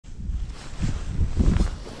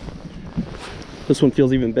This one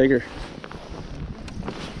feels even bigger.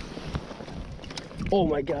 Oh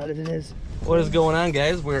my god, it is. What is going on,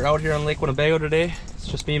 guys? We're out here on Lake Winnebago today. It's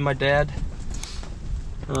just me and my dad.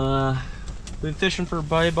 We've been fishing for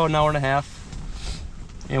probably about an hour and a half.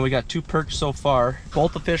 And we got 2 perch so far.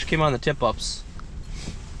 Both the fish came on the tip ups.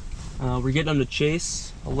 We're getting them to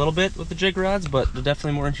chase a little bit with the jig rods, but they're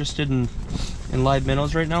definitely more interested in live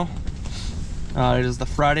minnows right now. It is the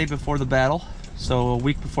Friday before the battle, so a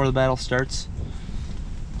week before the battle starts.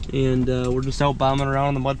 And we're just out bombing around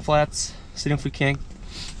on the mud flats, seeing if we can't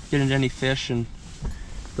get into any fish. And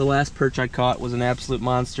the last perch I caught was an absolute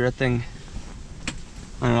monster. That thing,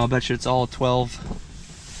 I don't know, I bet you it's all 12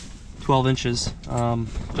 inches.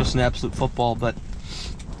 Just an absolute football. But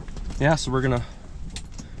yeah, so we're gonna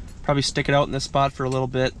probably stick it out in this spot for a little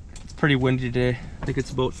bit. It's pretty windy today. I think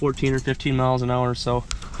it's about 14 or 15 miles an hour, so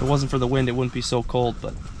if it wasn't for the wind it wouldn't be so cold,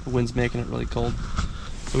 but the wind's making it really cold.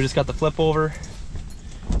 So we just got the flip over,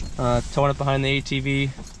 towing it behind the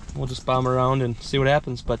ATV. We'll just bomb around and see what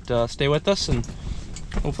happens, but stay with us and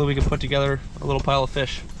hopefully we can put together a little pile of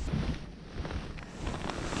fish.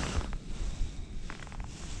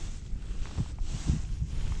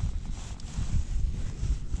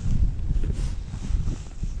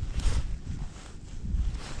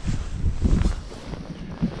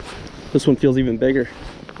 This one feels even bigger.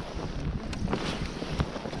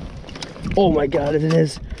 Oh my god, it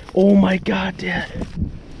is. Oh my god, Dad.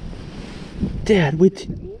 Dad, wait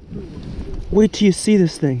till you see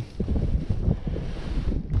this thing.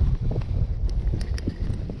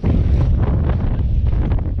 It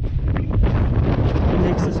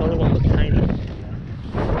makes this other one look tiny.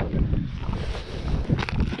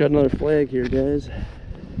 Got another flag here, guys.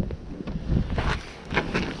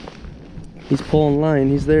 He's pulling line,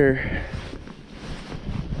 he's there.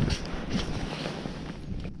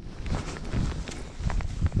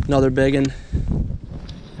 Another biggin.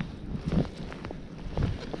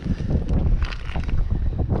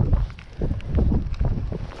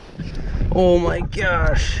 Oh my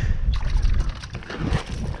gosh.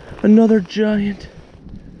 Another giant.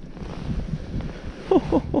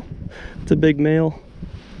 Oh, it's a big male.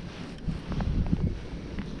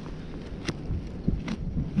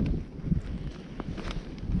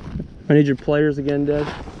 I need your pliers again, Dad.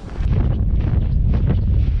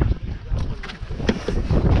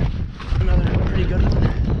 Another pretty good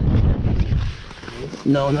one.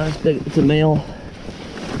 No, not as big. It's a male.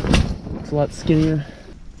 It's a lot skinnier.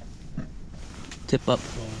 Tip up.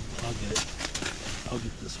 Oh, I'll get it. I'll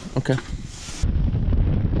get this one. Okay.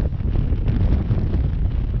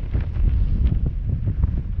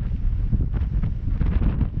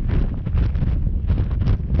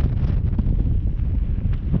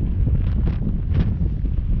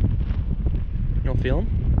 Feel him?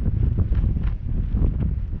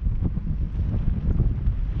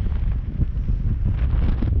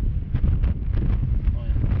 Oh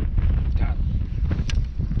yeah. Got him.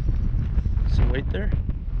 Some weight there?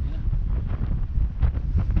 Yeah.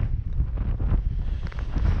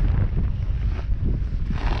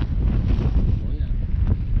 Oh yeah.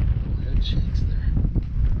 Little head shakes there.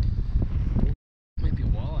 Might be a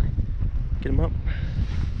walleye. Get him up.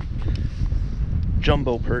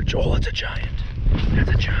 Jumbo perch. Oh, that's a giant. That's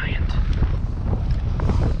a giant.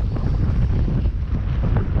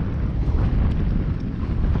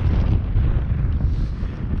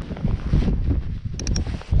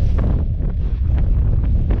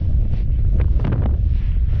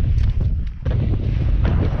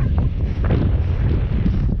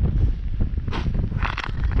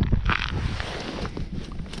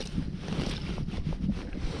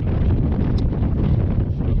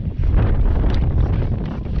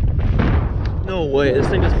 No way, this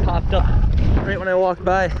thing just popped up right when I walked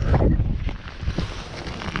by.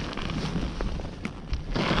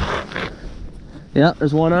 Yeah,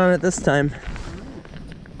 there's one on it this time.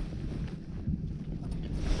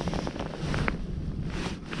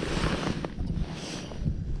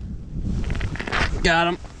 Got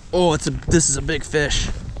him. Oh, this is a big fish.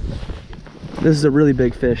 This is a really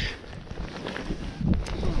big fish.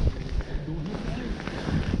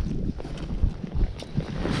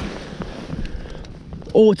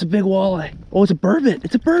 Oh, it's a big walleye. Oh, it's a burbot.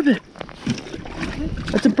 It's a burbot.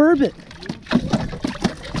 That's a burbot.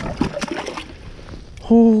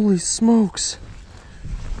 Holy smokes.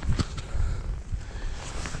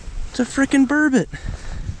 It's a freaking burbot.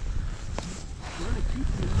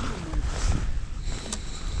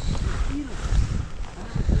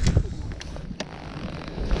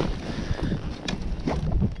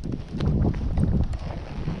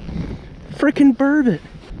 Freaking burbot.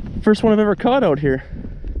 First one I've ever caught out here.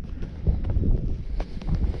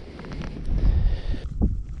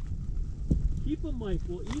 wife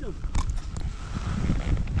will eat them.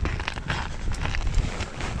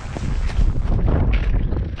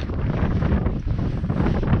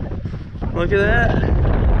 Look at that.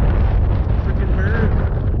 Freaking bird.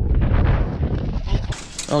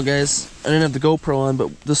 Oh guys, I didn't have the GoPro on,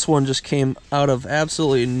 but this one just came out of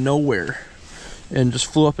absolutely nowhere and just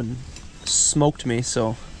flew up and smoked me,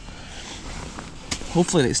 so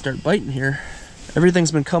hopefully they start biting here.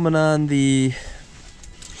 Everything's been coming on the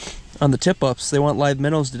tip ups. They want live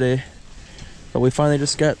minnows today, but we finally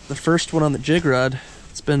just got the first one on the jig rod.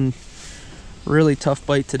 It's been a really tough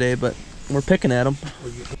bite today, but we're picking at them.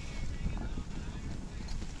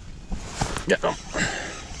 Got him.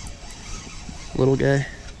 Little guy.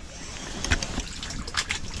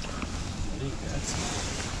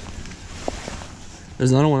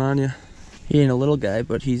 There's another one on you. He ain't a little guy,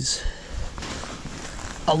 but he's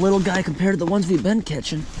a little guy compared to the ones we've been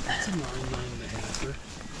catching. That's a 9.5.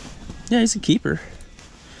 Yeah, he's a keeper.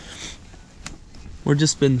 We're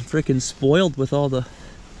just been freaking spoiled with all the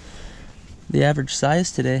average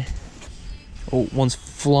size today. Oh, one's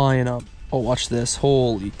flying up. Oh, watch this.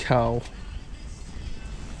 Holy cow.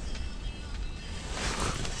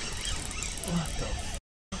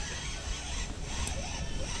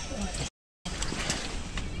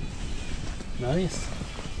 Nice.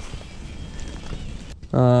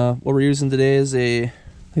 What we're using today is I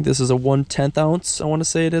think this is a 1/10 ounce, I want to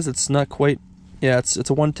say it is. It's not quite, yeah, it's a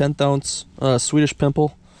 1/10 ounce Swedish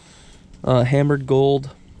pimple, hammered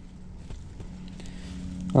gold.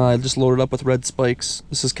 I just loaded up with red spikes.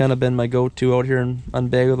 This has kind of been my go-to out here on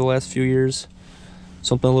Bago the last few years.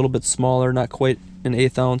 Something a little bit smaller, not quite an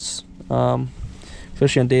 1/8 ounce,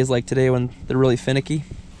 especially on days like today when they're really finicky.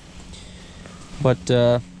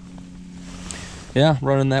 But yeah,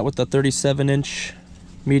 running that with the 37-inch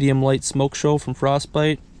medium light smoke show from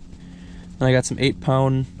Frostbite. And I got some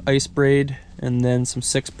 8-pound ice braid and then some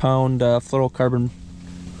 6-pound fluorocarbon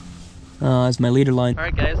as my leader line.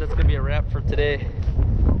 Alright guys, that's gonna be a wrap for today.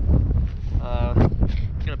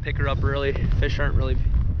 Gonna pick her up early. Fish aren't really,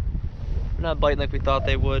 they're not biting like we thought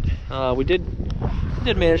they would. We did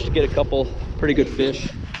manage to get a couple pretty good fish.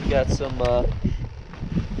 We got some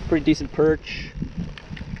pretty decent perch.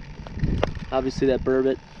 Obviously that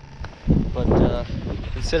burbot, but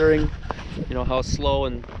considering, you know, how slow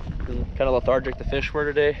and kind of lethargic the fish were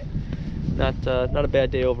today, not a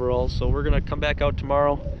bad day overall. So we're gonna come back out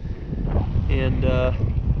tomorrow and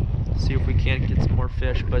see if we can't get some more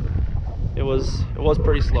fish. But it was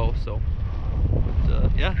pretty slow. So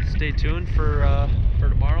yeah, stay tuned for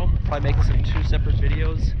tomorrow. Probably making some 2 separate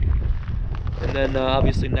videos, and then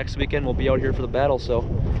obviously next weekend we'll be out here for the battle. So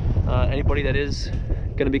anybody that is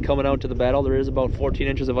going to be coming out to the battle, there is about 14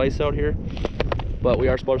 inches of ice out here, but we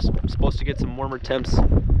are supposed to get some warmer temps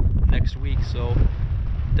next week, so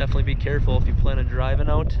definitely be careful if you plan on driving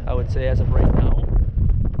out. I would say as of right now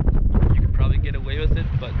you could probably get away with it,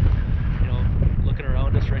 but you know, looking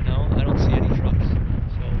around us right now, I don't see any trucks,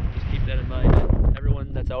 so just keep that in mind.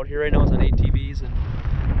 Everyone that's out here right now is on ATVs and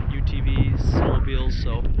UTVs, snowmobiles,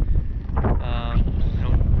 so you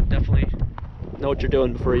know, definitely know what you're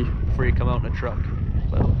doing before you come out in a truck.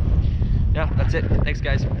 But yeah, that's it. Thanks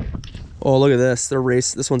guys. Oh, look at this.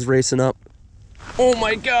 This one's racing up. Oh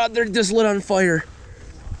my god, they're just lit on fire.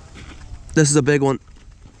 This is a big one.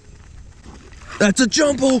 That's a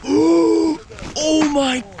jumbo. Oh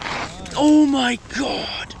my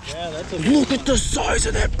god. Yeah, that's a Look at the size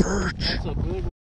of that perch. That's a good